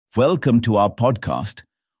Welcome to our podcast,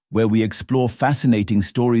 where we explore fascinating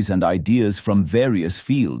stories and ideas from various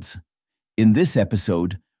fields. In this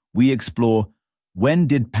episode, we explore when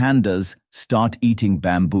did pandas start eating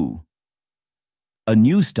bamboo? A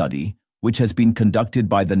new study, which has been conducted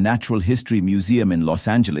by the Natural History Museum in Los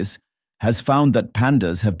Angeles, has found that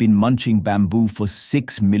pandas have been munching bamboo for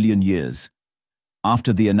 6 million years.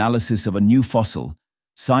 After the analysis of a new fossil,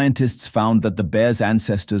 scientists found that the bear's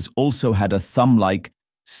ancestors also had a thumb-like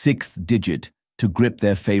sixth digit to grip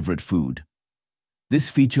their favorite food. This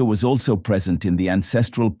feature was also present in the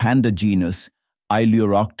ancestral panda genus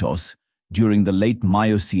Ailurarctos during the late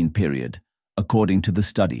Miocene period, according to the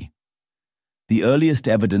study. The earliest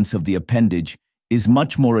evidence of the appendage is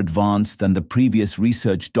much more advanced than the previous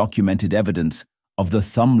research-documented evidence of the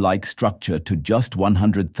thumb-like structure to just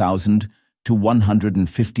 100,000 to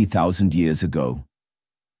 150,000 years ago.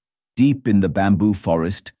 Deep in the bamboo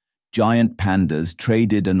forest, giant pandas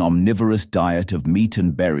traded an omnivorous diet of meat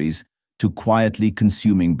and berries to quietly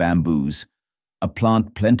consuming bamboos, a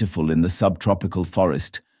plant plentiful in the subtropical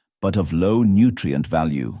forest but of low nutrient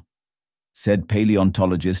value, said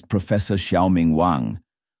paleontologist Professor Xiaoming Wang,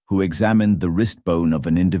 who examined the wrist bone of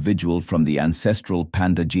an individual from the ancestral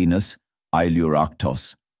panda genus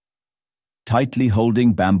Ailurarctos. Tightly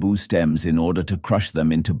holding bamboo stems in order to crush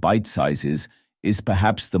them into bite sizes is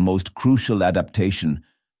perhaps the most crucial adaptation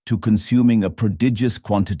to consuming a prodigious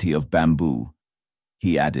quantity of bamboo,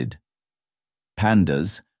 he added.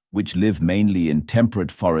 Pandas, which live mainly in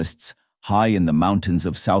temperate forests high in the mountains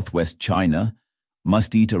of southwest China,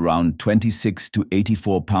 must eat around 26 to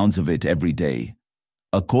 84 pounds of it every day.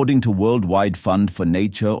 According to Worldwide Fund for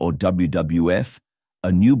Nature, or WWF,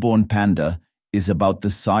 a newborn panda is about the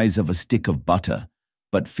size of a stick of butter,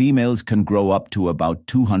 but females can grow up to about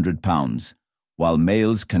 200 pounds, while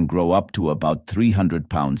males can grow up to about 300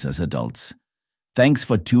 pounds as adults. Thanks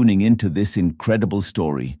for tuning into this incredible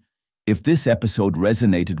story. If this episode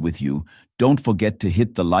resonated with you, don't forget to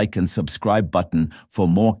hit the like and subscribe button for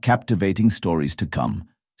more captivating stories to come.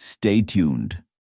 Stay tuned.